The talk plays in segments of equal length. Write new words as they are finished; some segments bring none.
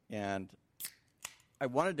And I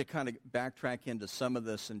wanted to kind of backtrack into some of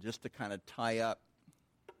this and just to kind of tie up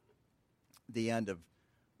the end of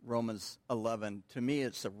Romans 11. To me,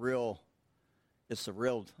 it's a real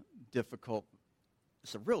difficult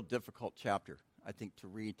chapter, I think, to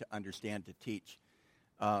read, to understand, to teach.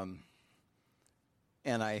 And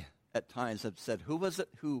I, at times, have said, who was it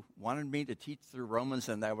who wanted me to teach through Romans?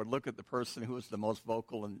 And I would look at the person who was the most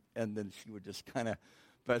vocal, and then she would just kind of,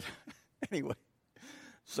 but anyway.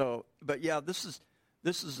 So, but yeah, this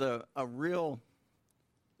is a real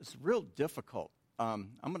difficult.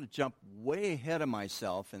 I'm going to jump way ahead of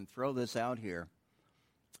myself and throw this out here.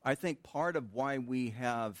 I think part of why we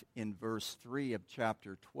have in verse 3 of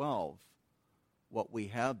chapter 12 what we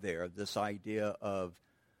have there, this idea of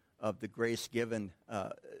the grace given,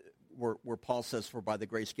 where Paul says, "For by the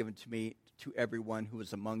grace given to me, to everyone who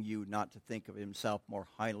is among you, not to think of himself more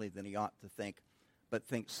highly than he ought to think, but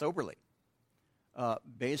think soberly,"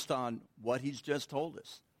 based on what he's just told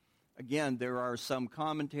us. Again, there are some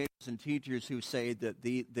commentators and teachers who say that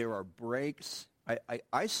there are breaks.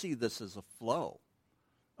 I see this as a flow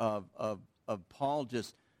of Paul.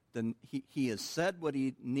 Just he has said what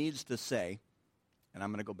he needs to say, and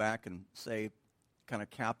I'm going to go back and say, kind of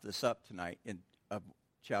cap this up tonight in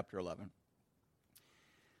chapter 11.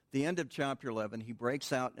 The end of chapter 11, he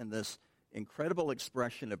breaks out in this incredible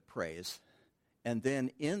expression of praise, and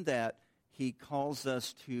then in that, he calls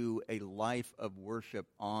us to a life of worship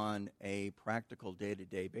on a practical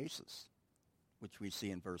day-to-day basis, which we see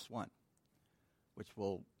in verse 1, which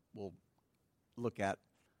we'll look at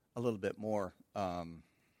a little bit more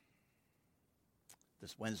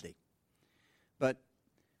this Wednesday. But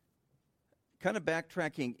kind of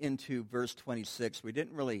backtracking into verse 26, we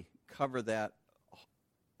didn't really cover that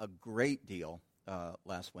a great deal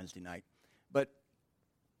last Wednesday night,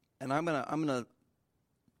 and I'm gonna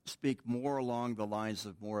speak more along the lines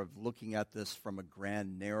of more of looking at this from a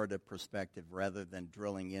grand narrative perspective rather than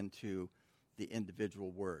drilling into the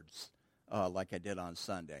individual words like I did on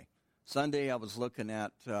Sunday. Sunday I was looking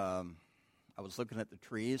at the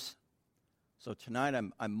trees. So tonight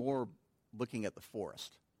I'm more looking at the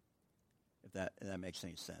forest, if that makes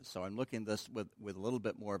any sense. So I'm looking at this with a little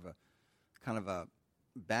bit more of a kind of a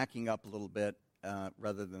backing up a little bit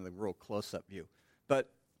rather than the real close-up view. But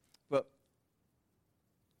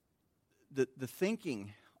the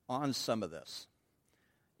thinking on some of this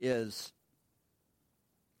is,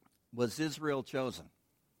 was Israel chosen?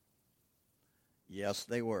 Yes,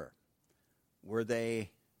 they were. Were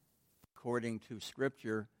they, according to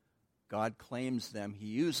Scripture, God claims them, he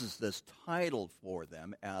uses this title for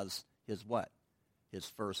them as his what? His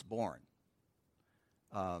firstborn.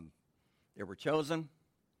 They were chosen.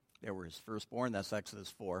 They were his firstborn. That's Exodus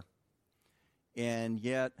 4. And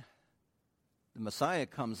yet, the Messiah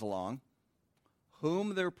comes along,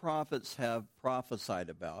 whom their prophets have prophesied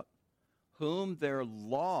about, whom their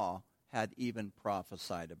law had even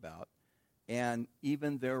prophesied about, and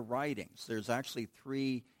even their writings. There's actually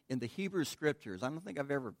 3 in the Hebrew Scriptures. I don't think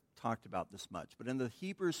I've ever talked about this much, but in the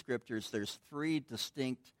Hebrew Scriptures, there's 3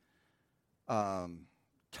 distinct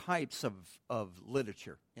types of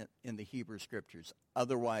literature in the Hebrew Scriptures,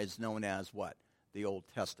 otherwise known as what? The Old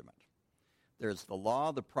Testament. There's the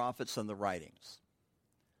law, the prophets, and the writings.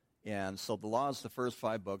 And so the law is the first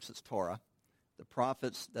 5 books. It's Torah. The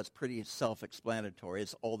prophets, that's pretty self-explanatory.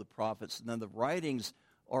 It's all the prophets. And then the writings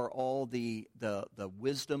are all the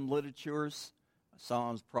wisdom literatures,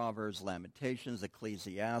 Psalms, Proverbs, Lamentations,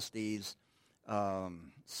 Ecclesiastes,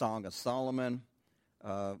 Song of Solomon,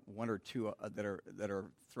 1 or 2 that are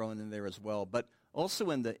thrown in there as well. But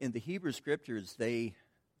also in the Hebrew Scriptures, they,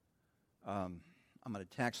 I'm going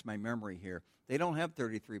to tax my memory here, they don't have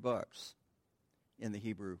 33 books in the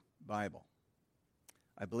Hebrew Bible.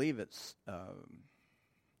 I believe it's,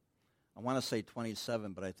 I want to say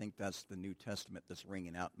 27, but I think that's the New Testament that's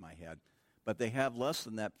ringing out in my head. But they have less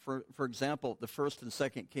than that. For example, the 1st and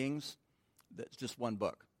 2nd Kings, that's just 1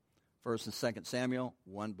 book. 1st and 2nd Samuel,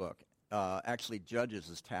 1 book. Actually, Judges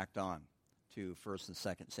is tacked on to 1st and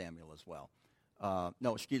 2nd Samuel as well.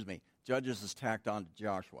 Judges is tacked on to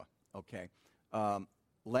Joshua. Okay.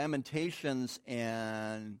 Lamentations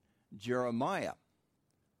and Jeremiah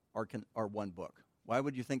are 1 book. Why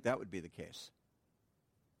would you think that would be the case?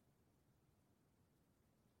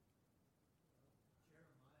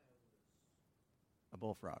 A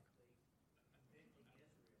bullfrog.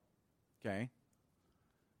 Okay.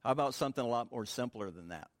 How about something a lot more simpler than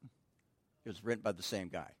that? It was written by the same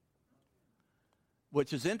guy.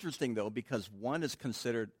 Which is interesting, though, because one is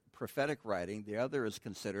considered prophetic writing, the other is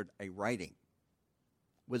considered a writing,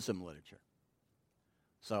 wisdom literature.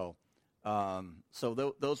 So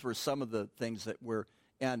those were some of the things that were,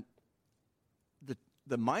 And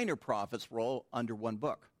the minor prophets were all under one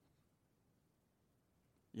book.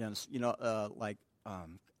 Yes,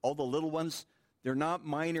 all the little ones, they're not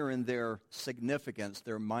minor in their significance.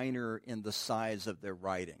 They're minor in the size of their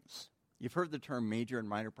writings. You've heard the term major and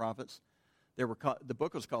minor prophets? The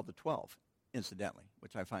book was called the 12, incidentally,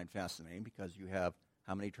 which I find fascinating because you have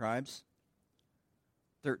how many tribes?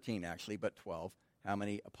 13, actually, but 12. How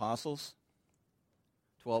many apostles?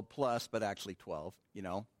 12 plus, but actually 12,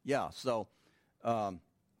 Yeah, so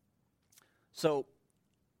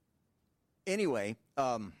anyway,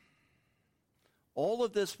 all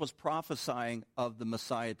of this was prophesying of the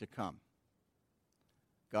Messiah to come.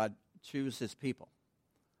 God chose his people.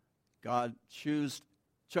 God chose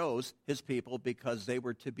his people because they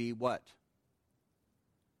were to be what?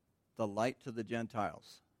 The light to the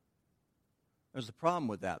Gentiles. There's a problem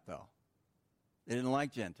with that, though. They didn't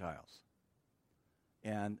like Gentiles.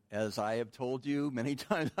 And as I have told you many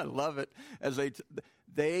times, I love it, as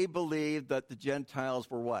they believed that the Gentiles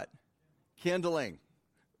were what? Kindling,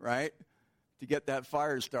 right? To get that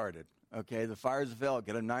fire started. Okay, the fires of hell,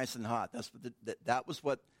 get them nice and hot. That was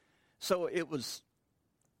what. So it was.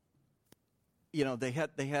 They had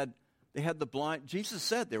the blind. Jesus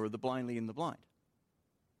said they were the blind leading the blind.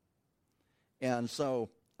 And so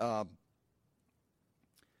their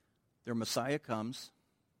Messiah comes.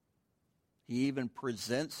 He even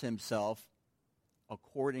presents himself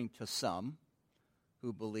according to some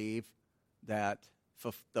who believe that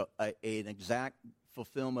an exact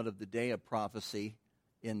fulfillment of the day of prophecy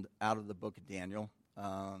out of the book of Daniel.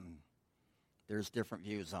 There's different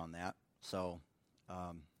views on that. So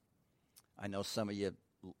I know some of you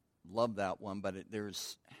love that one, but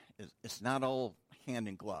it's not all hand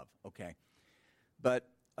in glove. Okay, but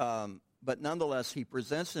nonetheless, he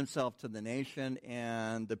presents himself to the nation,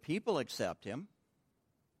 and the people accept him,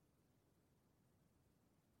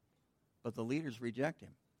 but the leaders reject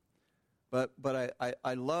him. But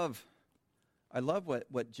I love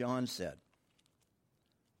what John said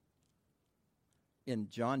in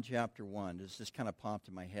John chapter 1. This just kind of popped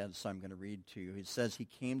in my head, so I'm going to read to you. He says, he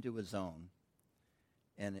came to his own,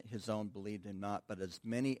 and his own believed him not, but as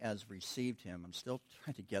many as received him, I'm still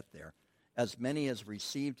trying to get there, as many as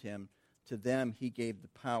received him, to them he gave the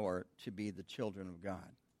power to be the children of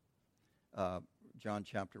God. John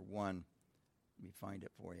chapter 1, let me find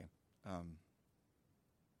it for you.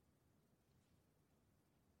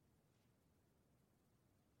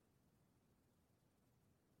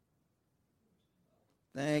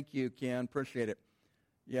 Thank you, Ken. Appreciate it.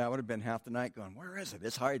 Yeah, I would have been half the night going, where is it?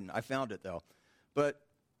 It's hiding. I found it, though. But,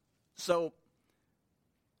 so,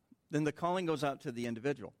 then the calling goes out to the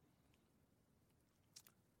individual.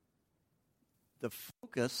 The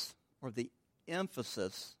focus or the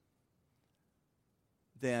emphasis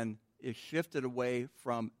then is shifted away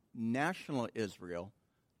from national Israel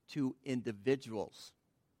to individuals.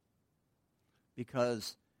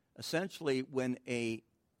 Because essentially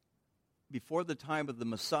before the time of the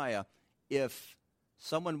Messiah, if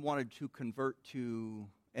someone wanted to convert to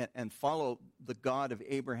and follow the God of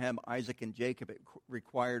Abraham, Isaac, and Jacob, it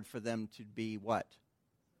required for them to be what?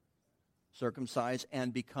 Circumcised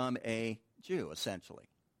and become a Jew, essentially.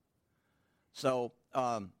 So,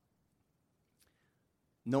 no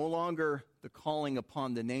longer the calling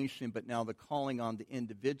upon the nation, but now the calling on the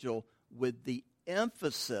individual, with the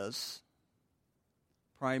emphasis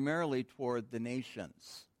primarily toward the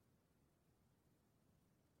nations.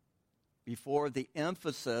 Before, the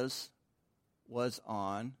emphasis was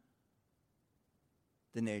on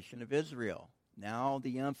the nation of Israel. Now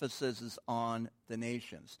the emphasis is on the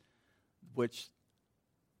nations, which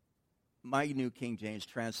my New King James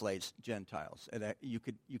translates Gentiles. And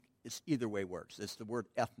it's either way works. It's the word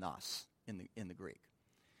ethnos in the Greek.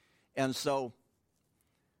 And so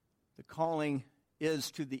the calling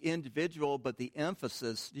is to the individual, but the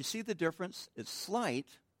emphasis, do you see the difference? It's slight,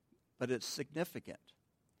 but it's significant.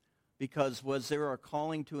 Because was there a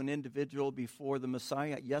calling to an individual before the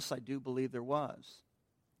Messiah? Yes, I do believe there was.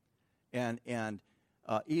 And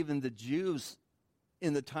even the Jews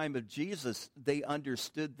in the time of Jesus, they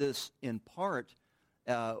understood this in part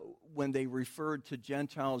when they referred to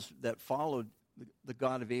Gentiles that followed the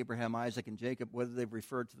God of Abraham, Isaac, and Jacob, whether they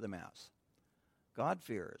referred to them as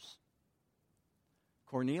God-fearers.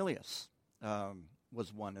 Cornelius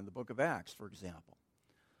was one in the book of Acts, for example.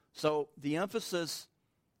 So the emphasis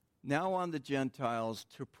now on the Gentiles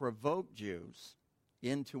to provoke Jews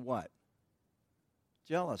into what?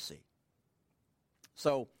 Jealousy.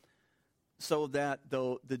 So that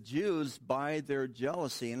though the Jews, by their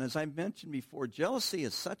jealousy, and as I mentioned before, jealousy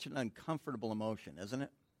is such an uncomfortable emotion, isn't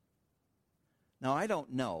it? Now, I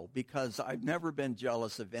don't know because I've never been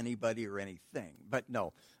jealous of anybody or anything. But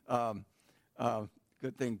no,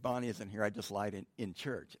 good thing Bonnie isn't here. I just lied in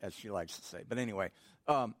church, as she likes to say. But anyway,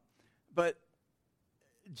 but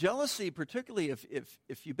jealousy, particularly if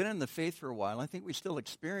you've been in the faith for a while, I think we still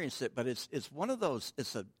experience it. But it's one of those.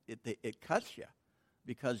 It cuts you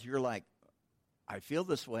because you're like, I feel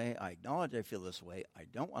this way. I acknowledge I feel this way. I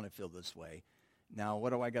don't want to feel this way. Now, what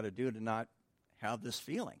do I got to do to not have this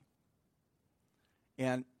feeling?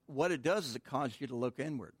 And what it does is it causes you to look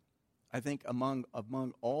inward. I think among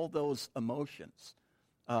all those emotions,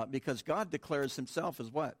 because God declares himself as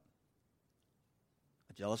what?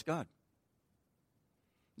 A jealous God.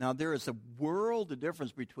 Now, there is a world of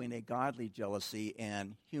difference between a godly jealousy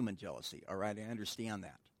and human jealousy, all right? I understand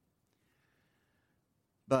that.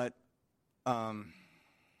 But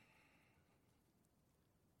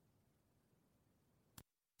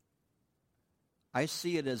I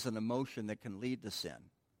see it as an emotion that can lead to sin,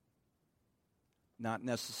 not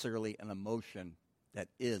necessarily an emotion that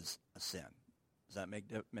is a sin. Does that make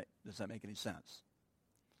any sense?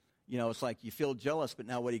 You know, it's like you feel jealous, but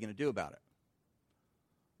now what are you going to do about it?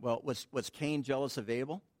 Well, was Cain jealous of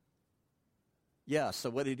Abel? Yeah, so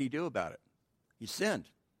what did he do about it? He sinned.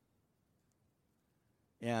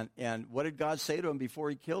 And what did God say to him before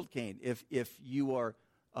he killed Cain? If you are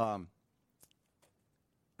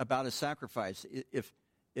about a sacrifice, if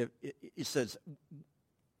he says,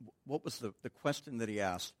 what was the question that he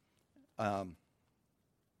asked?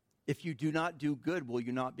 If you do not do good, will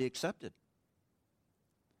you not be accepted?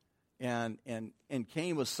 And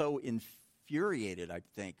Cain was so infuriated, I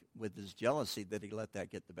think, with his jealousy that he let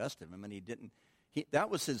that get the best of him, and he didn't.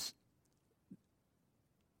 That was his.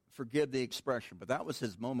 Forgive the expression, but that was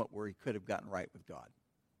his moment where he could have gotten right with God.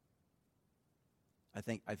 I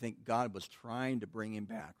think God was trying to bring him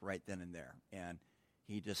back right then and there, and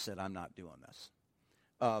he just said, I'm not doing this.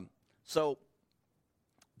 So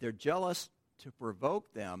they're jealous to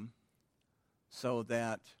provoke them so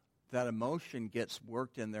that emotion gets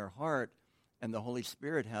worked in their heart, and the Holy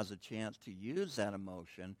Spirit has a chance to use that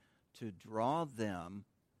emotion to draw them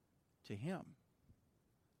to him,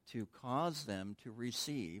 to cause them to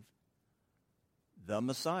receive the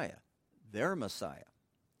Messiah, their Messiah.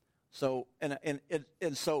 So and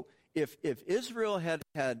so if Israel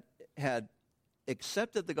had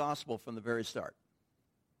accepted the gospel from the very start,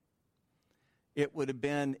 it would have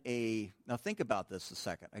been now think about this a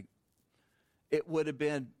second. It would have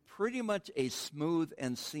been pretty much a smooth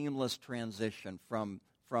and seamless transition from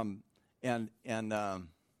can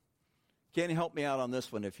you help me out on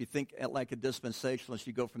this one? If you think like a dispensationalist,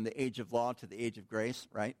 you go from the age of law to the age of grace,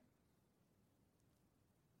 right?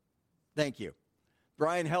 Thank you.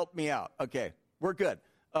 Brian, help me out. Okay, we're good.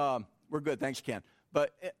 We're good. Thanks, Ken.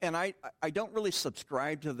 And I don't really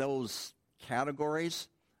subscribe to those categories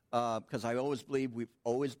because I always believe we've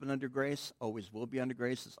always been under grace, always will be under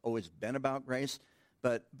grace. It's always been about grace.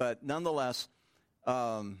 But nonetheless,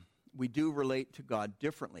 we do relate to God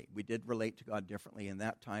differently. We did relate to God differently in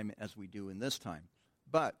that time as we do in this time.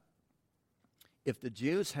 But if the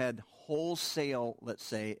Jews had wholesale, let's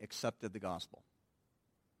say, accepted the gospel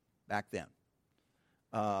back then,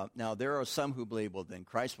 now there are some who believe, well, then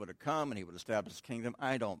Christ would have come and he would establish his kingdom.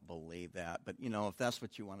 I don't believe that. But, if that's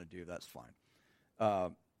what you want to do, that's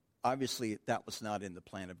fine. Obviously, that was not in the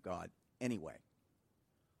plan of God anyway.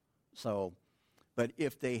 So, but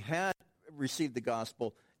if they had received the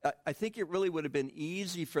gospel, I think it really would have been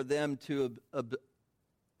easy for them to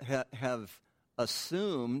have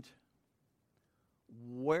assumed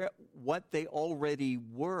what they already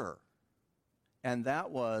were. And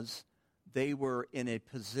that was they were in a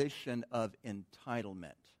position of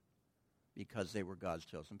entitlement because they were God's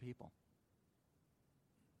chosen people.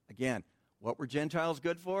 Again, what were Gentiles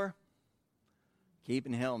good for?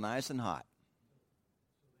 Keeping hell nice and hot.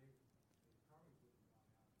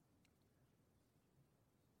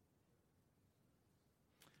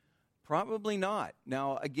 Probably not.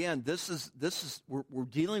 Now, again, this is we're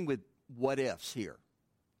dealing with what ifs here.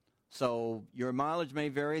 So your mileage may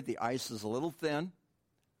vary. The ice is a little thin,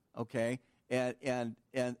 okay, and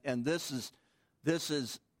this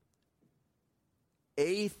is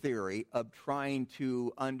a theory of trying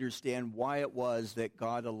to understand why it was that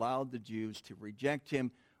God allowed the Jews to reject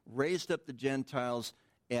him, raised up the Gentiles,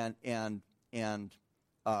 and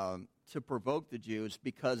to provoke the Jews,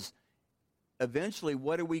 because eventually,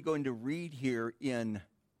 what are we going to read here in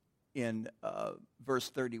verse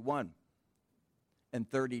 31 and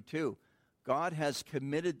 32? God has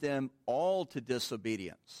committed them all to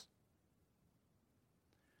disobedience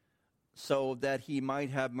so that he might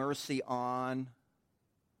have mercy on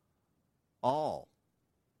all.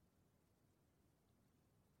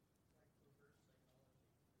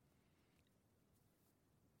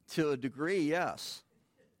 To a degree, yes.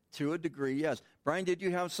 To a degree, yes. Brian, did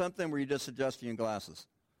you have something? Were you just adjusting your glasses?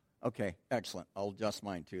 Okay, excellent. I'll adjust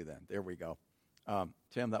mine too then. There we go.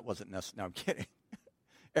 Tim, that wasn't necessary. No, I'm kidding.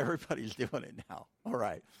 Everybody's doing it now. All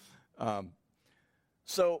right.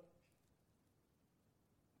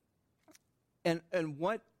 And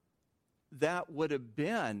what that would have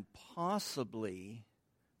been possibly,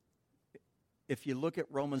 if you look at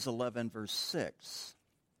Romans 11, verse 6,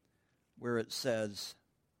 where it says,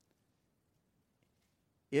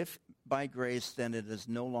 if by grace, then it is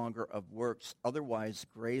no longer of works. Otherwise,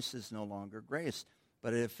 grace is no longer grace.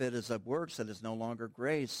 But if it is of works, it is no longer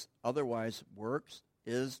grace. Otherwise, works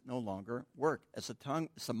is no longer work.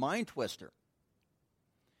 It's a mind twister.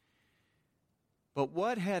 But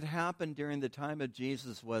what had happened during the time of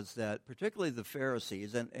Jesus was that, particularly the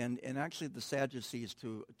Pharisees, and actually the Sadducees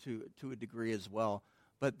to a degree as well,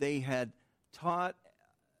 but they had taught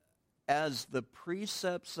as the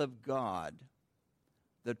precepts of God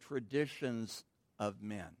the traditions of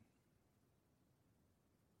men.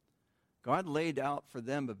 God laid out for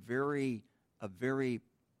them a very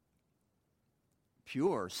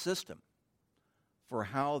pure system for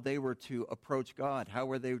how they were to approach God,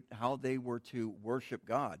 how they were to worship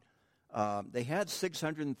God. They had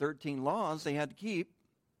 613 laws they had to keep,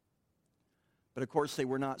 but of course they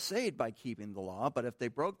were not saved by keeping the law. But if they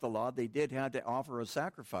broke the law, they did have to offer a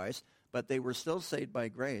sacrifice, but they were still saved by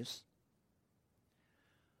grace.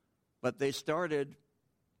 But they started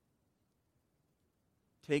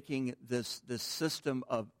taking this system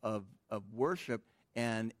of worship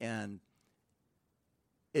and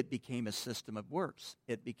it became a system of works.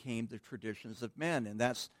 It became the traditions of men. And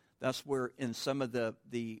that's where in some of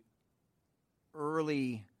the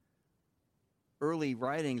early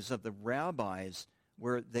writings of the rabbis,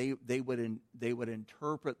 where they would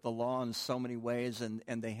interpret the law in so many ways, and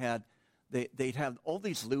they'd have all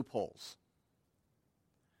these loopholes.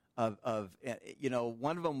 One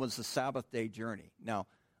of them was the Sabbath day journey. Now,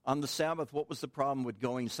 on the Sabbath, what was the problem with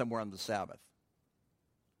going somewhere on the Sabbath?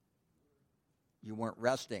 You weren't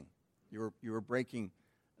resting. You were breaking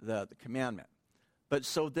the commandment. But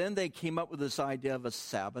so then they came up with this idea of a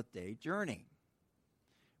Sabbath day journey.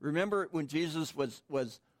 Remember when Jesus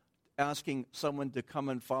was asking someone to come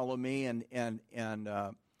and follow me, and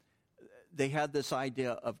they had this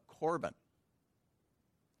idea of Corban.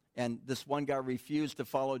 And this one guy refused to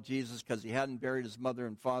follow Jesus because he hadn't buried his mother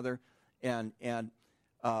and father, and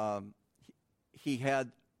he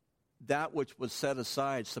had that which was set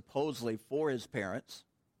aside supposedly for his parents,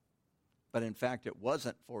 but in fact it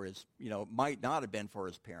wasn't for his, might not have been for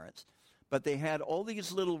his parents. But they had all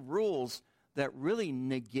these little rules that really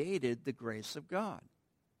negated the grace of God.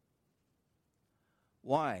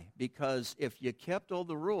 Why? Because if you kept all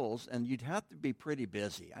the rules, and you'd have to be pretty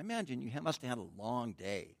busy. I imagine you must have had a long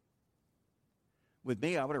day. With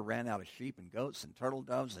me, I would have ran out of sheep and goats and turtle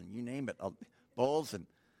doves and you name it, bulls, and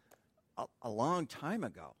a long time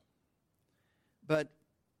ago. But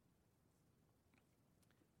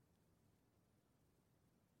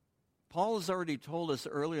Paul has already told us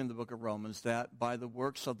earlier in the book of Romans that by the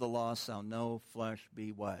works of the law shall no flesh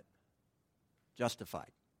be what?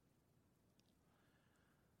 Justified.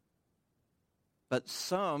 But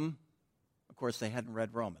some, of course they hadn't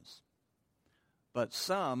read Romans, but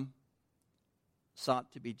some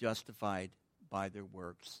sought to be justified by their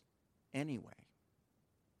works anyway.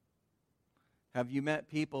 Have you met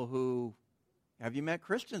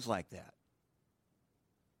Christians like that?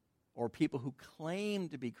 Or people who claim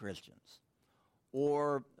to be Christians?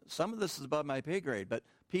 Or some of this is above my pay grade, but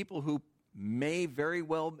people who may very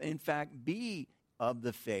well, in fact, be of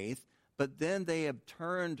the faith, but then they have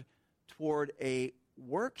turned toward a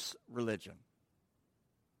works religion.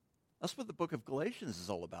 That's what the book of Galatians is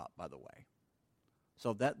all about, by the way.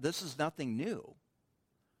 So this is nothing new.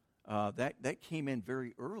 That came in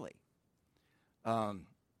very early.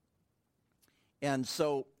 And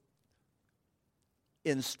so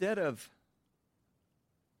instead of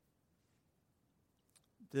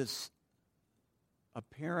this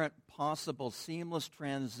apparent possible seamless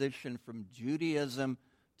transition from Judaism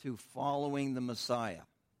to following the Messiah,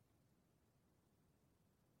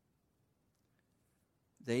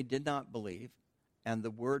 they did not believe, and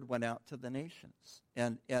the word went out to the nations.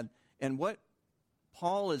 And what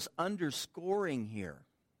Paul is underscoring here,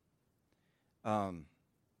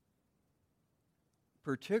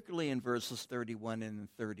 particularly in verses 31 and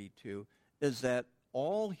 32, is that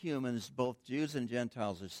all humans, both Jews and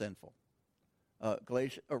Gentiles, are sinful.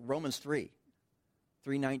 Romans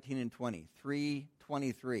 3:19 and 20,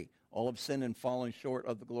 3:23, all have sinned and fallen short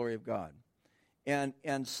of the glory of God.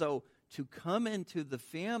 And so to come into the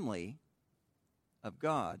family of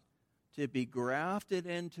God to be grafted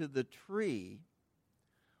into the tree,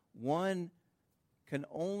 one can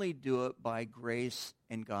only do it by grace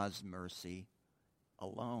and God's mercy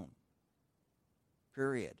alone.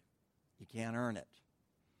 Period. You can't earn it.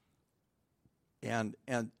 And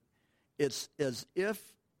it's as if,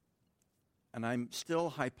 and I'm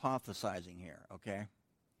still hypothesizing here, okay?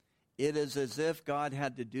 It is as if God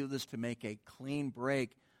had to do this to make a clean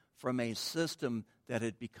break from a system that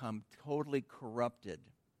had become totally corrupted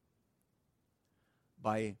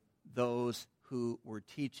by those who were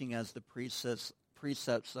teaching as the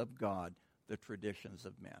precepts of God the traditions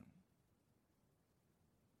of men.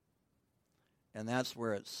 And that's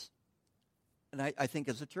where and I think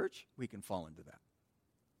as a church, we can fall into that.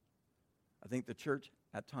 I think the church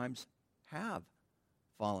at times have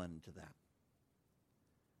fallen into that.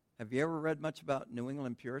 Have you ever read much about New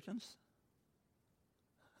England Puritans?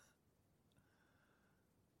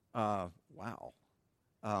 Wow.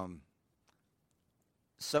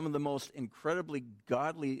 Some of the most incredibly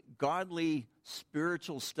godly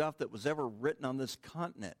spiritual stuff that was ever written on this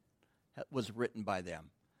continent was written by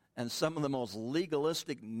them. And some of the most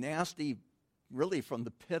legalistic, nasty, really from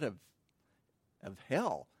the pit of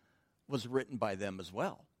hell, was written by them as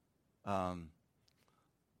well. You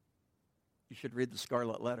should read The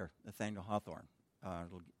Scarlet Letter, Nathaniel Hawthorne.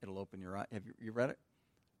 It'll open your eyes. Have you read it?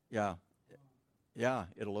 Yeah. Yeah,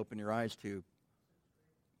 it'll open your eyes to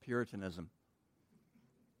Puritanism.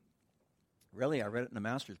 Really, I read it in the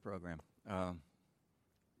master's program.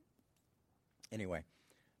 Anyway,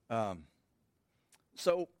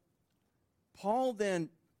 so Paul then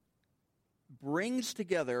brings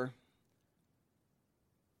together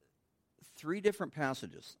three different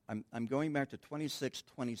passages. I'm going back to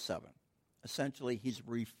 26-27. Essentially, he's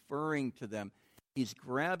referring to them. He's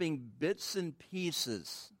grabbing bits and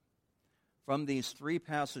pieces from these three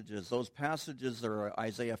passages. Those passages are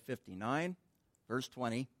Isaiah 59, verse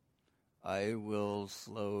 20. I will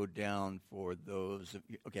slow down for those of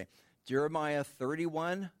you. Okay, Jeremiah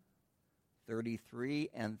 31, 33,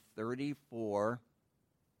 and 34.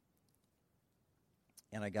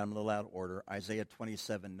 And I got them in a little out of order. Isaiah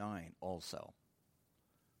 27:9 also.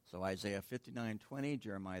 So Isaiah 59:20,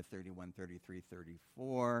 Jeremiah 31, 33,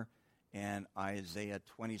 34, and Isaiah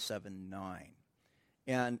 27:9.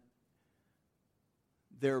 And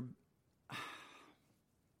they're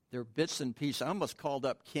bits and pieces. I almost called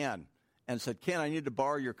up Ken and said, Ken, I need to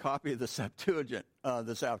borrow your copy of the Septuagint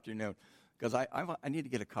this afternoon, because I need to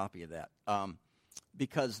get a copy of that.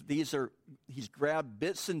 Because he's grabbed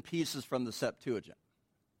bits and pieces from the Septuagint.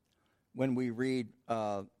 When we read,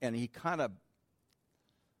 and he kind of,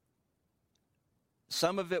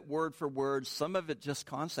 some of it word for word, some of it just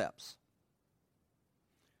concepts.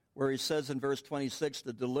 Where he says in verse 26,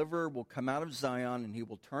 the deliverer will come out of Zion and he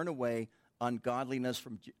will turn away ungodliness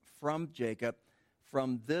from Jacob.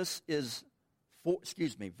 Verse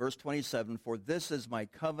 27, for this is my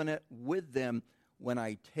covenant with them when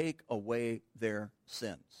I take away their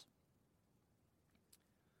sins.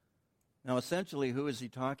 Now, essentially, who is he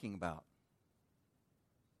talking about?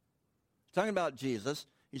 He's talking about Jesus.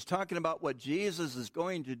 He's talking about what Jesus is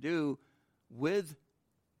going to do with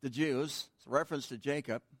the Jews. It's a reference to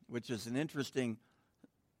Jacob, which is an interesting,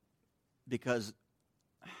 because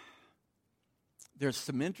there's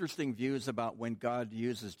some interesting views about when God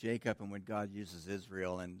uses Jacob and when God uses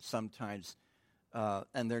Israel, and sometimes,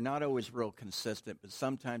 and they're not always real consistent, but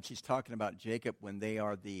sometimes he's talking about Jacob when they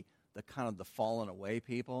are the kind of the fallen away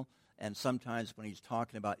people, and sometimes when he's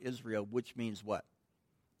talking about Israel, which means what?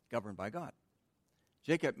 Governed by God.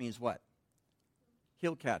 Jacob means what?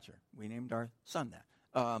 Heel catcher. We named our son that.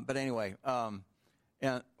 But anyway,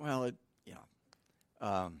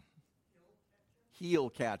 heel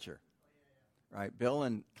catcher. Right? Bill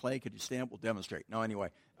and Clay, could you stand up? We'll demonstrate. No, anyway.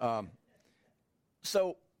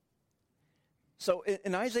 So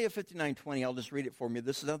in Isaiah 59:20, I'll just read it for you.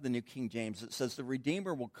 This is out of the New King James. It says, the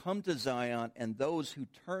Redeemer will come to Zion, and those who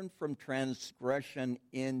turn from transgression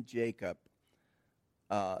in Jacob,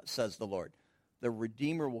 says the Lord. The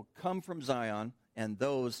Redeemer will come from Zion, and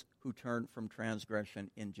those who turn from transgression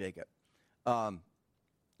in Jacob.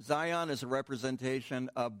 Zion is a representation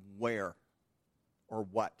of where? Or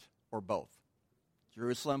what? Or both?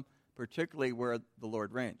 Jerusalem, particularly where the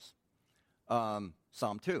Lord reigns. Psalm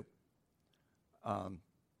 2.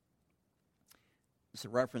 It's a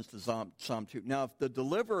reference to Psalm 2. Now, if the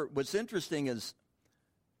deliverer, what's interesting is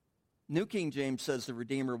New King James says the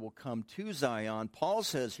Redeemer will come to Zion. Paul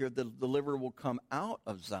says here the deliverer will come out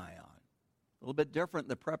of Zion. A little bit different in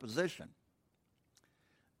the preposition.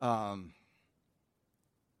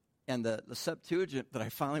 And the Septuagint that I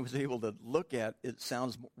finally was able to look at,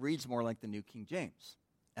 reads more like the New King James.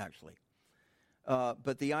 actually.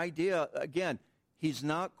 But the idea, again, he's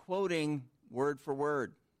not quoting word for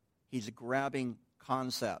word. He's grabbing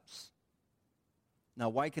concepts. Now,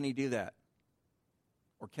 why can he do that?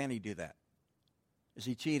 Or can he do that? Is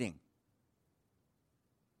he cheating?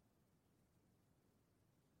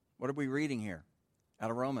 What are we reading here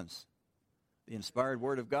out of Romans? The inspired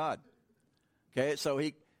Word of God. Okay, so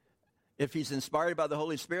if he's inspired by the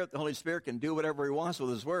Holy Spirit can do whatever he wants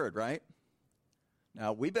with his Word, right?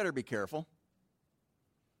 Now, we better be careful.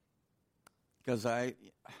 Because I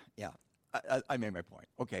made my point.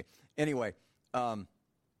 Okay, anyway, the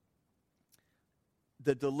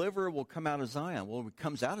deliverer will come out of Zion. Well, if he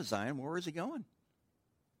comes out of Zion, where is he going?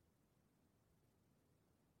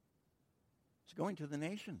 He's going to the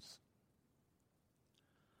nations.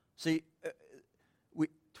 See,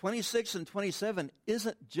 26 and 27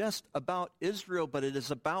 isn't just about Israel, but it is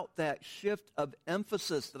about that shift of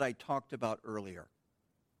emphasis that I talked about earlier.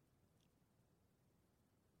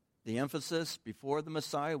 The emphasis before the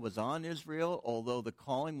Messiah was on Israel, although the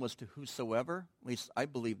calling was to whosoever. At least I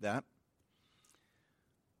believe that.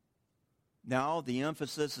 Now the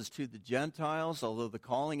emphasis is to the Gentiles, although the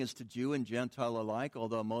calling is to Jew and Gentile alike,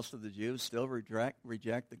 although most of the Jews still reject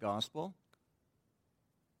the gospel.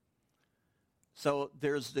 So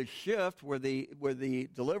there's the shift where the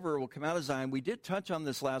deliverer will come out of Zion. We did touch on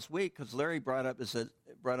this last week because Larry brought up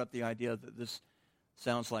the idea that this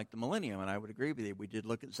sounds like the millennium, and I would agree with you. We did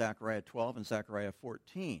look at Zechariah 12 and Zechariah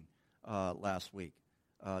 14 last week,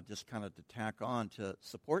 just kind of to tack on to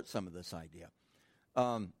support some of this idea.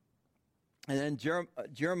 And then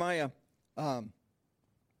Jeremiah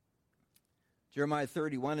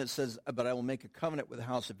 31, it says, "But I will make a covenant with the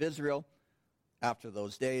house of Israel after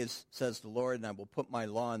those days, says the Lord, and I will put my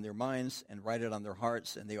law in their minds and write it on their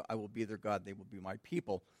hearts, and I will be their God, they will be my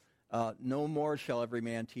people. No more shall every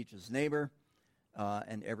man teach his neighbor,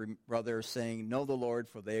 and every brother, saying, Know the Lord,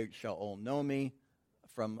 for they shall all know me.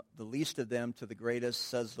 From the least of them to the greatest,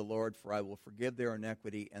 says the Lord, for I will forgive their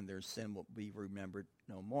iniquity, and their sin will be remembered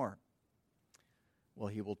no more. Well,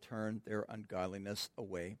 he will turn their ungodliness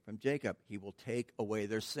away from Jacob. He will take away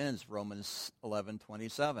their sins, Romans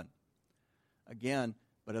 11:27. Again,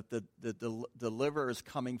 but if the deliverer is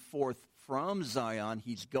coming forth from Zion,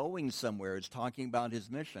 he's going somewhere. It's talking about his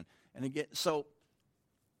mission. And again, so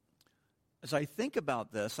as I think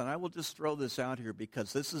about this, and I will just throw this out here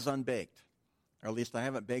because this is unbaked, or at least I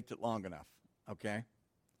haven't baked it long enough, okay?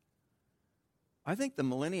 I think the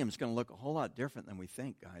millennium is going to look a whole lot different than we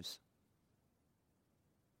think, guys.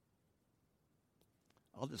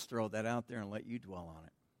 I'll just throw that out there and let you dwell on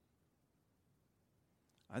it.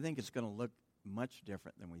 I think it's going to look much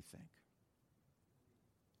different than we think.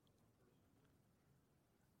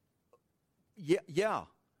 Yeah.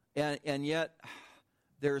 And yet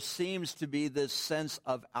there seems to be this sense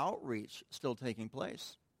of outreach still taking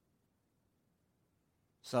place.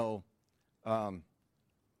 So, and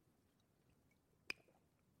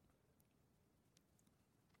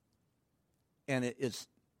it's,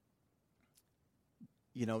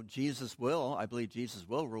 I believe Jesus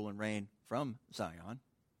will rule and reign from Zion.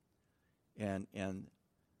 And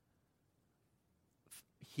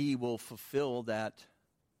he will fulfill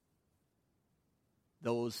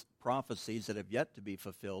those prophecies that have yet to be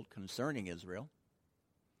fulfilled concerning Israel,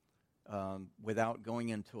 without going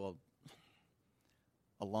into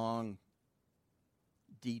a long,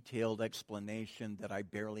 detailed explanation that I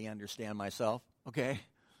barely understand myself. Okay,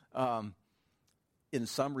 in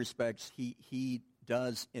some respects, he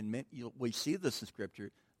does. We see this in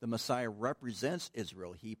Scripture. The Messiah represents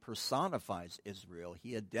Israel. He personifies Israel.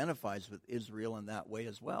 He identifies with Israel in that way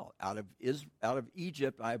as well. Out of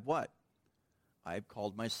Egypt, I have what? I have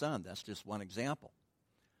called my son. That's just one example.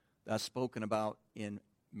 That's spoken about in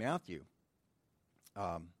Matthew,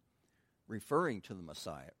 referring to the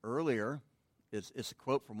Messiah. Earlier, it's a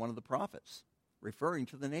quote from one of the prophets, referring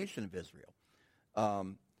to the nation of Israel.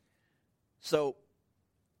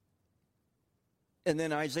 And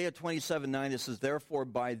then Isaiah 27:9, it says, Therefore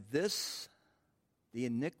by this the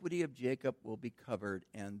iniquity of Jacob will be covered,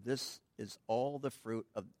 and this is all the fruit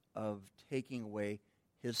of taking away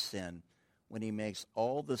his sin, when he makes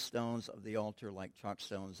all the stones of the altar like chalk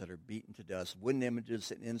stones that are beaten to dust. Wooden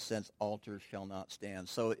images and incense altars shall not stand.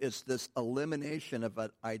 So it's this elimination of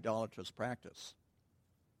an idolatrous practice,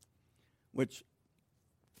 which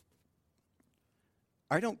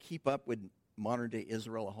I don't keep up with modern-day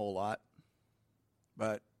Israel a whole lot.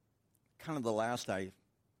 But kind of the last I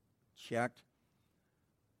checked,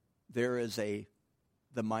 there is the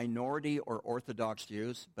minority or Orthodox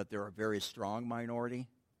Jews, but they're a very strong minority.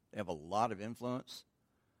 They have a lot of influence.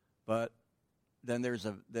 But then there's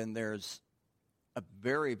a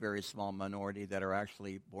very, very small minority that are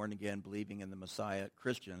actually born again, believing in the Messiah,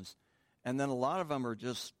 Christians. And then a lot of them are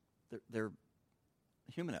just, they're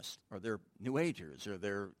humanists, or they're New Agers, or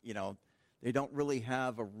they're, they don't really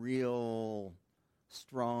have a real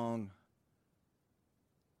strong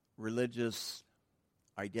religious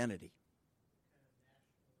identity.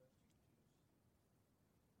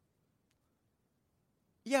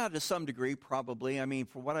 Yeah, to some degree, probably. I mean,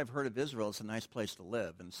 for what I've heard of Israel, it's a nice place to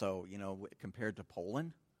live. And so, compared to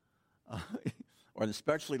Poland, or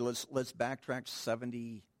especially, let's backtrack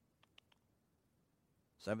 70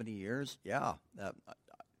 years. Yeah. If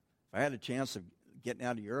I had a chance of getting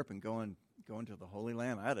out of Europe and going to the Holy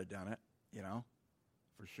Land, I'd have done it,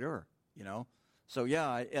 for sure, So,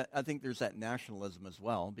 yeah, I think there's that nationalism as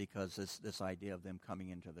well, because this idea of them coming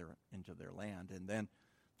into their land. And then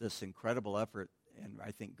this incredible effort, and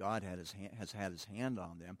I think God has had his hand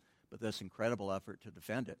on them, but this incredible effort to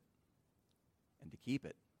defend it and to keep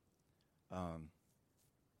it.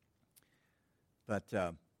 But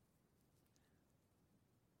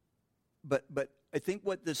I think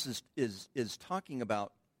what this is talking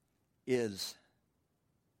about is,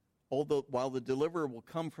 while the deliverer will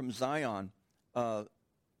come from Zion,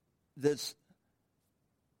 this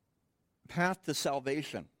path to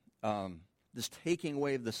salvation, this taking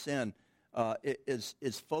away of the sin,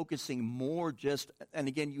 is focusing more just, and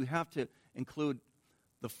again, you have to include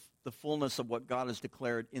the fullness of what God has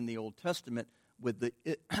declared in the Old Testament, with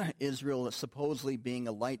Israel supposedly being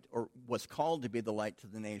a light, or was called to be the light to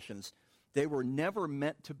the nations. They were never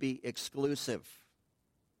meant to be exclusive.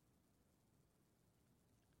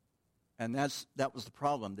 And that was the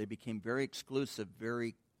problem. They became very exclusive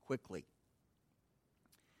very quickly.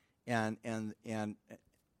 And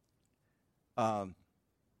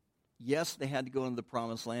yes, they had to go into the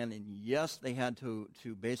Promised Land, and yes, they had to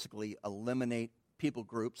basically eliminate people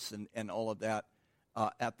groups and all of that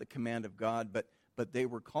at the command of God, but they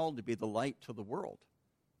were called to be the light to the world.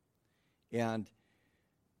 And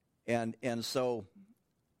so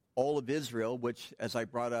all of Israel, which, as I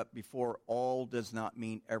brought up before, all does not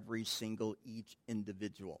mean each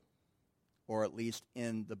individual, or at least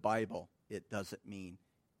in the Bible, it doesn't mean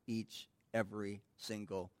every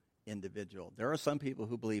single individual. There are some people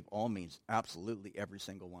who believe all means absolutely every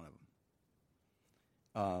single one of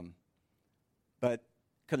them. But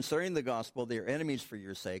concerning the gospel, they are enemies for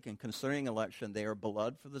your sake, and concerning election, they are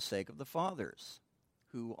beloved for the sake of the fathers.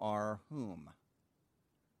 Who are whom?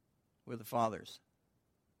 Who are the fathers?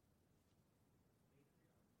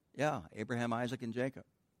 Yeah, Abraham, Isaac, and Jacob.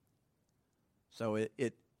 So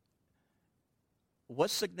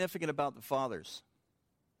what's significant about the fathers?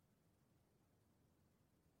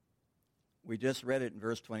 We just read it in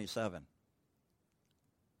verse 27.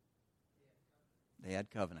 They had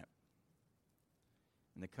covenant.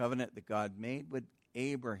 And the covenant that God made with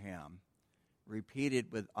Abraham,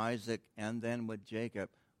 repeated with Isaac and then with Jacob,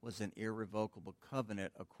 was an irrevocable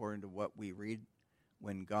covenant, according to what we read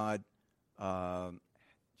when God,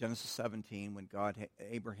 Genesis 17, when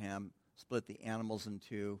Abraham split the animals in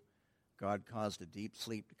two. God caused a deep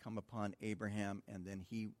sleep to come upon Abraham, and then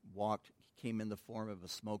he came in the form of a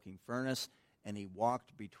smoking furnace, and he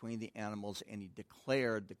walked between the animals, and he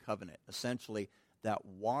declared the covenant. Essentially, that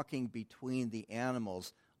walking between the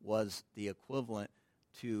animals was the equivalent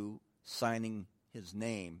to signing his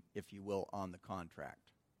name, if you will, on the contract.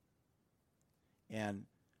 And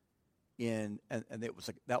that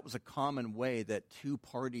was a common way that two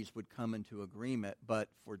parties would come into agreement. But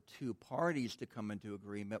for two parties to come into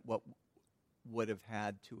agreement, what would have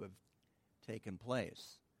had to have taken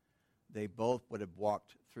place? They both would have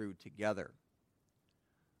walked through together.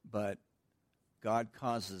 But God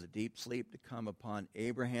causes a deep sleep to come upon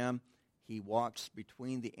Abraham. He walks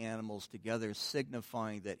between the animals together,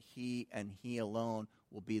 signifying that he and he alone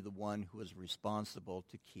will be the one who is responsible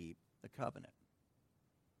to keep the covenant.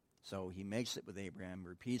 So he makes it with Abraham,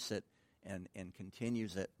 repeats it, and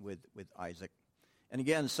continues it with Isaac. And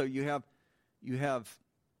again, so you have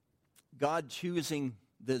God choosing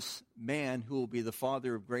this man who will be the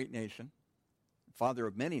father of great nation, father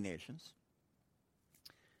of many nations,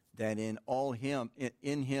 that in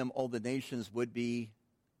him all the nations would be,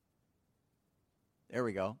 there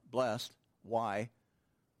we go, blessed. Why?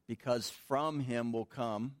 Because from him will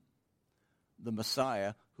come the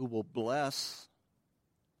Messiah who will bless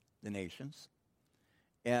the nations.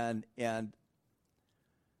 And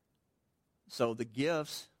so the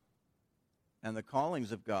gifts and the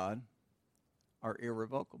callings of God are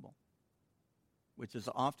irrevocable, which is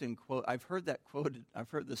often quoted. I've heard that quoted. I've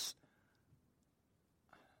heard this.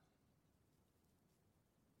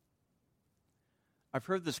 I've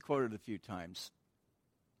heard this quoted a few times.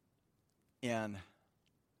 And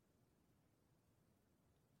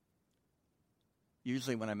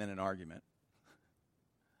usually when I'm in an argument,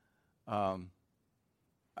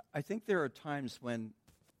 I think there are times when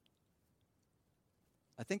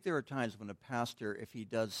a pastor, if he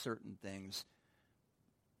does certain things,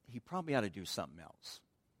 he probably ought to do something else.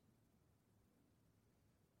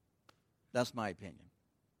 That's my opinion.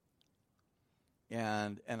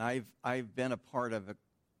 And I've been a part of a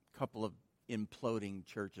couple of imploding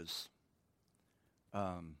churches.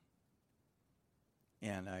 And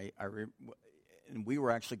and we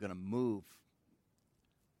were actually going to move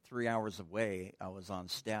 3 hours away. I was on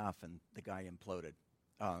staff, and the guy imploded.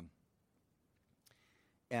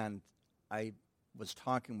 And I was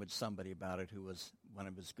talking with somebody about it who was one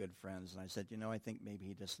of his good friends, and I said, I think maybe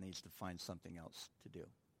he just needs to find something else to do.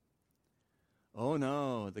 Oh,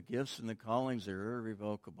 no, the gifts and the callings are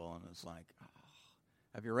irrevocable. And it's like,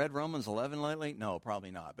 have you read Romans 11 lately? No,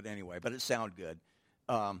 probably not. But anyway, but it sounded good.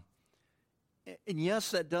 And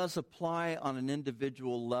yes, that does apply on an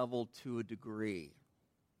individual level to a degree.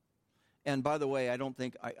 And by the way, I don't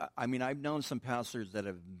think, I mean, I've known some pastors that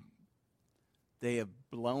they have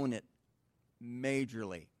blown it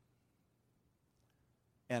majorly.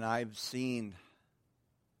 And I've seen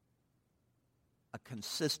a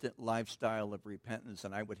consistent lifestyle of repentance,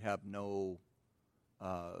 and I would have no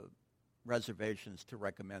reservations to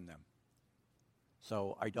recommend them.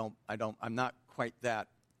 So I'm not quite that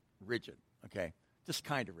rigid, okay? Just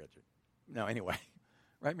kind of rigid. No, anyway.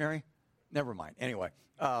 Right, Mary? Never mind. Anyway.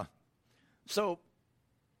 So,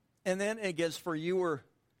 and then it gets, for you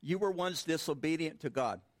were once disobedient to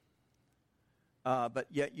God, but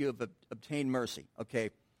yet you have obtained mercy, okay?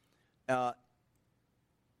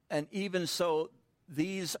 And even so,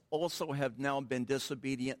 these also have now been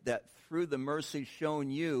disobedient, that through the mercy shown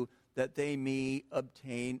you, that they may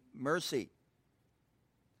obtain mercy.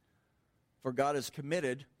 For God is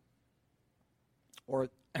committed, or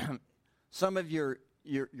some of your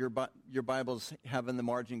Bibles have in the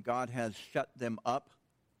margin, God has shut them up.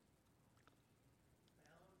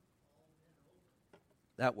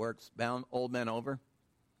 That works. Bound old men over.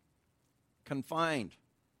 Confined.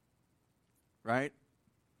 Right?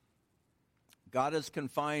 God has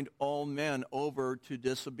confined all men over to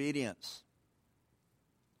disobedience.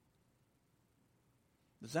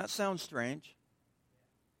 Does that sound strange?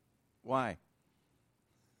 Why?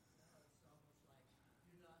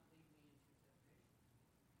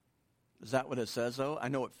 Is that what it says, though? I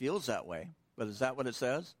know it feels that way, but is that what it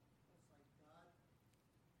says?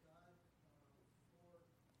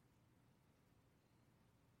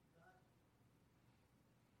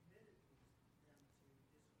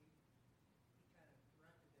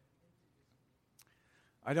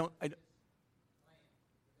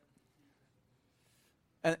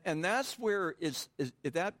 And that's where if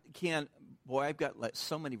that can't, boy, I've got like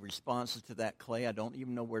so many responses to that, Clay. I don't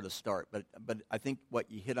even know where to start. But I think what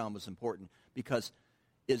you hit on was important, because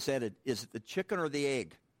is it the chicken or the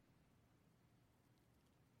egg?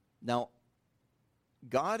 Now,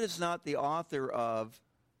 God is not the author of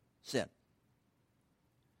sin.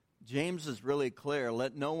 James is really clear.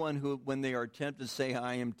 Let no one who, when they are tempted, say,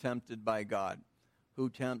 I am tempted by God, who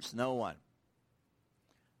tempts no one.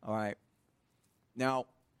 All right. Now,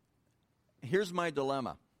 here's my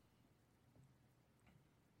dilemma,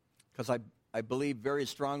 because I believe very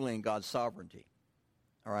strongly in God's sovereignty.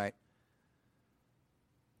 All right.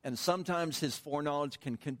 And sometimes his foreknowledge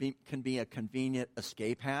can be a convenient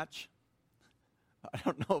escape hatch. I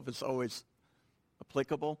don't know if it's always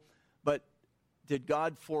applicable, but did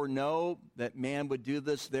God foreknow that man would do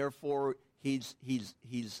this? Therefore, he's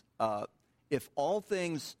if all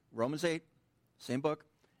things, Romans 8, same book,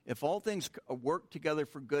 if all things work together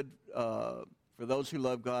for good for those who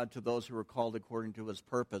love God, to those who are called according to his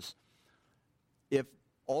purpose, if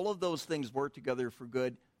all of those things work together for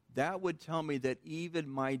good, that would tell me that even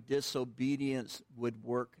my disobedience would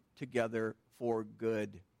work together for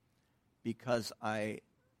good, because I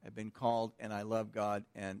have been called and I love God,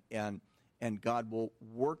 and God will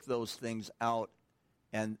work those things out.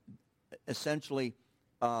 And essentially,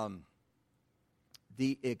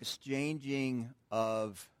 the exchanging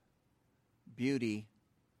of beauty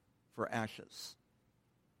for ashes.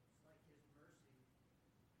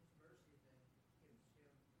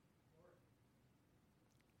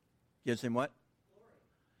 Gives him what?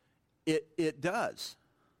 Glory. It does.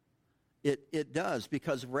 It does,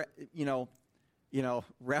 because wrapped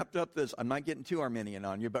up this, I'm not getting too Arminian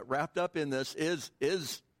on you, but wrapped up in this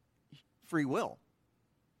is free will.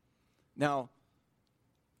 Now,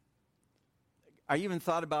 I even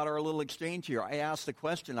thought about our little exchange here. I asked the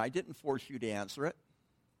question. I didn't force you to answer it.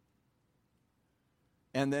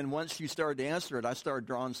 And then once you started to answer it, I started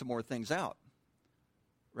drawing some more things out,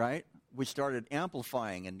 right? We started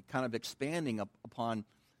amplifying and kind of expanding upon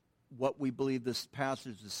what we believe this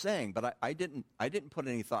passage is saying. But I didn't put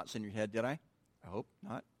any thoughts in your head, did I? I hope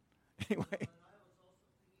not. Anyway. And I was also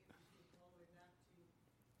thinking if you go all the way back to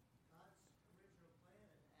God's original plan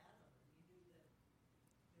and Adam, and he knew that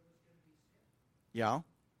there was going to be sin. Yeah.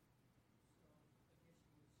 So I guess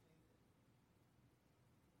you would say that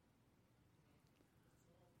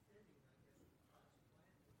it's all fitting, I guess, with God's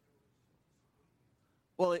plan that there was disobedience.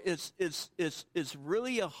 Well, it's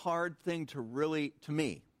really a hard thing to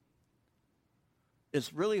me.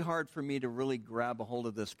 It's really hard for me to really grab a hold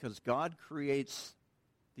of this because God creates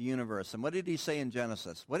the universe. And what did he say in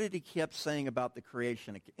Genesis? What did he keep saying about the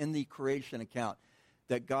creation, in the creation account?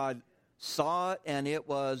 That God saw and it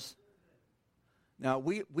was. Now,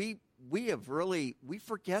 we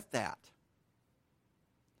forget that.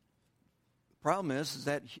 The problem is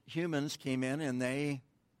that humans came in and they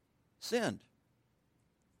sinned.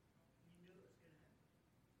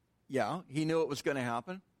 Yeah, he knew it was going to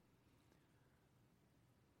happen.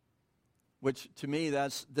 Which, to me,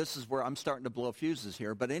 this is where I'm starting to blow fuses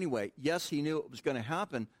here. But anyway, yes, he knew it was going to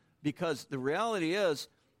happen because the reality is,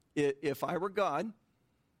 if I were God,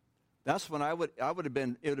 that's when it would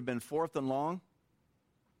have been fourth and long.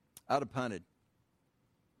 I would have punted.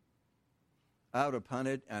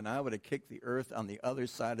 And I would have kicked the earth on the other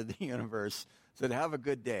side of the universe. Said, have a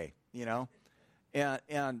good day,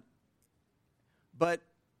 But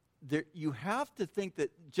you have to think that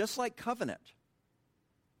just like covenant,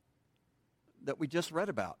 that we just read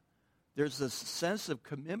about. There's this sense of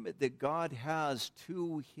commitment that God has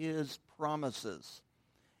to his promises.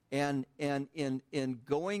 And in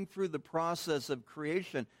going through the process of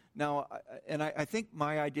creation, now, I think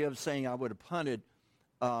my idea of saying I would have punted,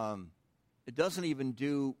 it doesn't even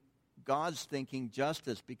do God's thinking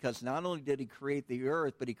justice because not only did he create the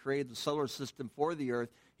earth, but he created the solar system for the earth.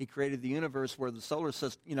 He created the universe where the solar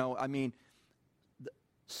system,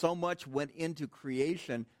 so much went into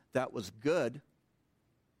creation that was good.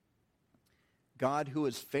 God, who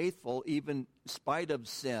is faithful, even in spite of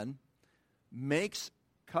sin, makes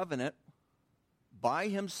covenant by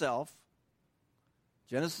himself,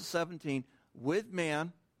 Genesis 17, with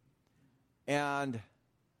man, and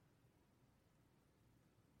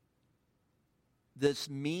this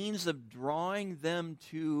means of drawing them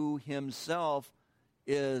to himself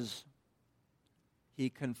is he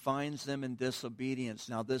confines them in disobedience.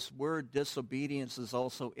 Now, this word disobedience is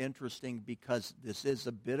also interesting because this is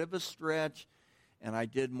a bit of a stretch, and I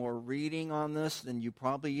did more reading on this than you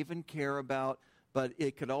probably even care about, but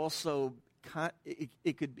it could also,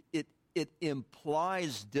 it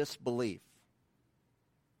implies disbelief,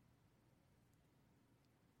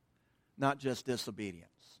 not just disobedience.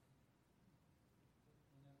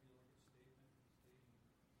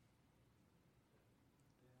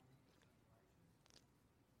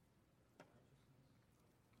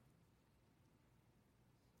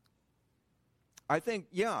 I think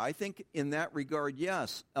in that regard,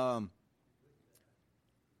 yes.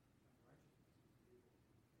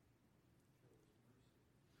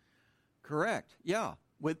 Correct, yeah.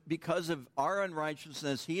 Because of our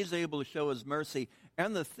unrighteousness, he is able to show his mercy.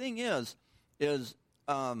 And the thing is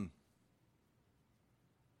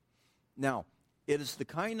now, it is the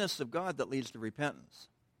kindness of God that leads to repentance.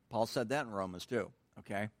 Paul said that in Romans 2,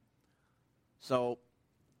 okay? So,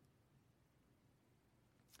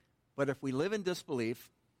 but if we live in disbelief,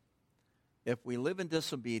 if we live in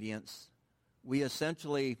disobedience, we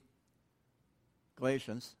essentially,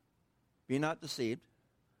 Galatians, be not deceived,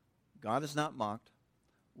 God is not mocked.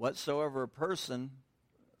 Whatsoever a person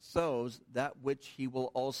sows, that which he will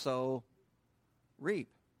also reap.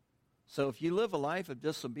 So if you live a life of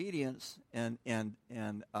disobedience and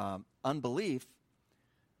unbelief,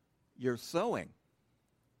 you're sowing.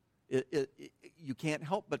 You can't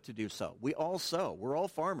help but to do so. We all sow. We're all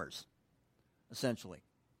farmers, essentially.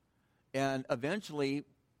 And eventually,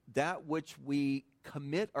 that which we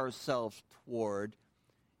commit ourselves toward,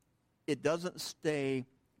 it doesn't stay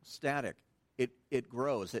static. It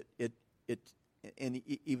grows. It and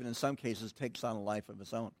even in some cases takes on a life of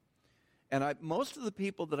its own. And most of the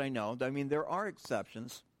people that I know, I mean, there are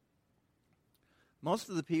exceptions. Most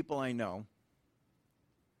of the people I know,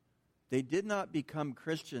 they did not become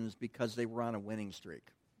Christians because they were on a winning streak.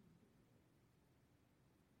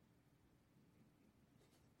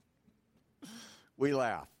 We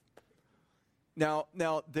laugh. Now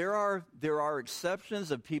there are exceptions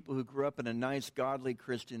of people who grew up in a nice, godly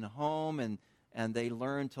Christian home and they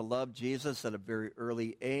learned to love Jesus at a very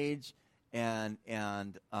early age, and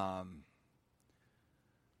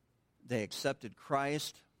They accepted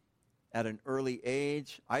Christ at an early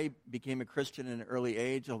age. I became a Christian at an early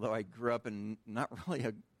age, although I grew up in not really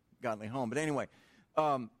a godly home. But anyway,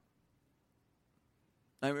 I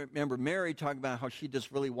remember Mary talking about how she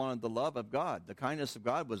just really wanted the love of God. The kindness of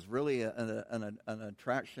God was really an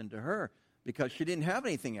attraction to her because she didn't have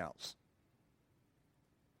anything else.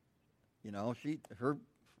 You know, her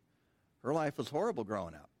life was horrible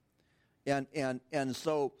growing up. And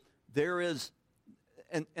so there is,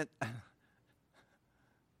 and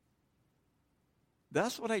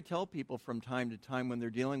that's what I tell people from time to time when they're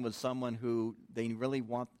dealing with someone who they really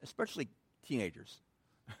want, especially teenagers.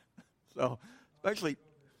 So, especially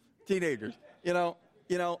teenagers.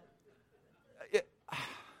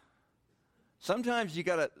 Sometimes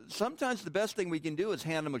sometimes the best thing we can do is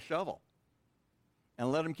hand them a shovel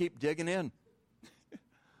and let them keep digging in.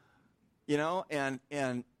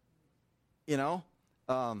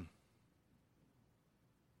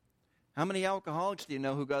 How many alcoholics do you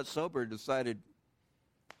know who got sober and decided,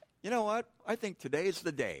 you know what, I think today's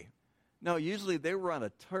the day? No, usually they were on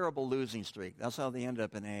a terrible losing streak. That's how they end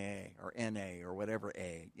up in AA or NA or whatever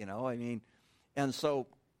A, and so,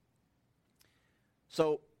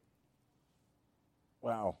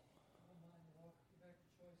 wow.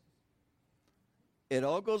 It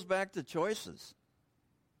all goes back to choices.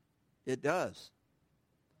 It does.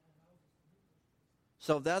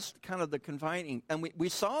 So that's kind of the confining. And we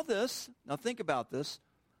saw this. Now think about this.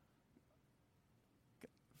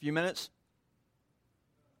 A few minutes.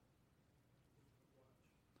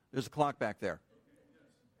 There's a clock back there.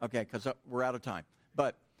 Okay, because we're out of time.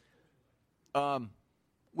 But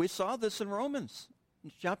we saw this in Romans,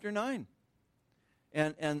 chapter 9.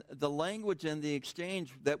 And the language and the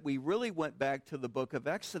exchange that we really went back to the book of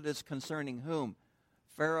Exodus concerning whom?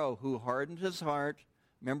 Pharaoh, who hardened his heart.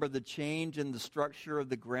 Remember the change in the structure of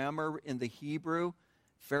the grammar in the Hebrew?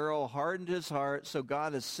 Pharaoh hardened his heart, so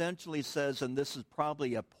God essentially says, and this is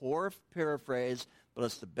probably a poor paraphrase, but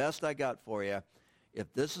it's the best I got for you,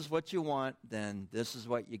 if this is what you want, then this is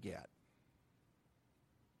what you get.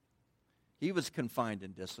 He was confined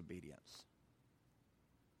in disobedience.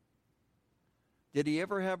 Did he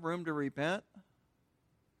ever have room to repent?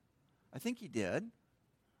 I think he did.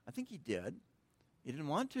 He didn't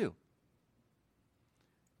want to.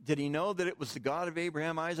 Did he know that it was the God of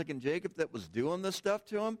Abraham, Isaac, and Jacob that was doing this stuff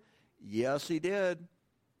to him? Yes, he did.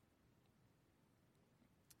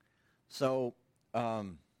 So,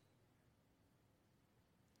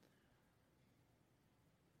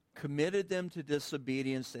 committed them to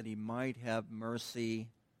disobedience that he might have mercy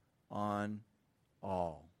on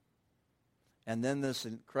all. And then this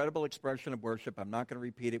incredible expression of worship, I'm not going to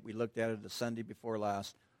repeat it. We looked at it the Sunday before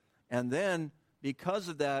last. And then, because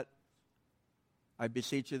of that, I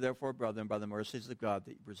beseech you, therefore, brethren, by the mercies of God,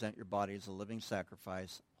 that you present your body as a living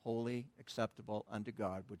sacrifice, holy, acceptable unto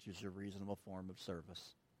God, which is your reasonable form of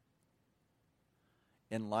service.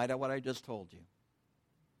 In light of what I just told you,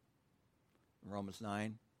 Romans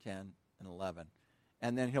 9, 10, and 11.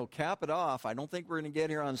 And then he'll cap it off. I don't think we're going to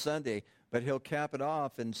get here on Sunday, but he'll cap it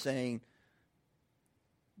off in saying,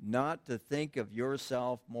 not to think of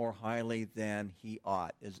yourself more highly than he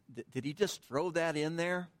ought. Did he just throw that in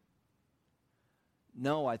there?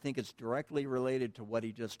 No, I think it's directly related to what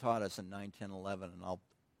he just taught us in 9, 10, 11, and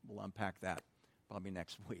we'll unpack that probably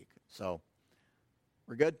next week. So,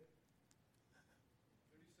 we're good?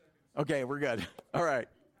 30 seconds. Okay, we're good. All right.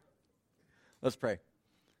 Let's pray.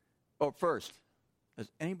 Oh, first, does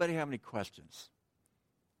anybody have any questions?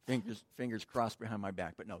 Fingers crossed behind my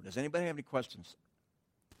back, but no. Does anybody have any questions?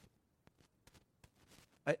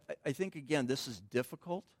 I think, again, this is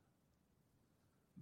difficult.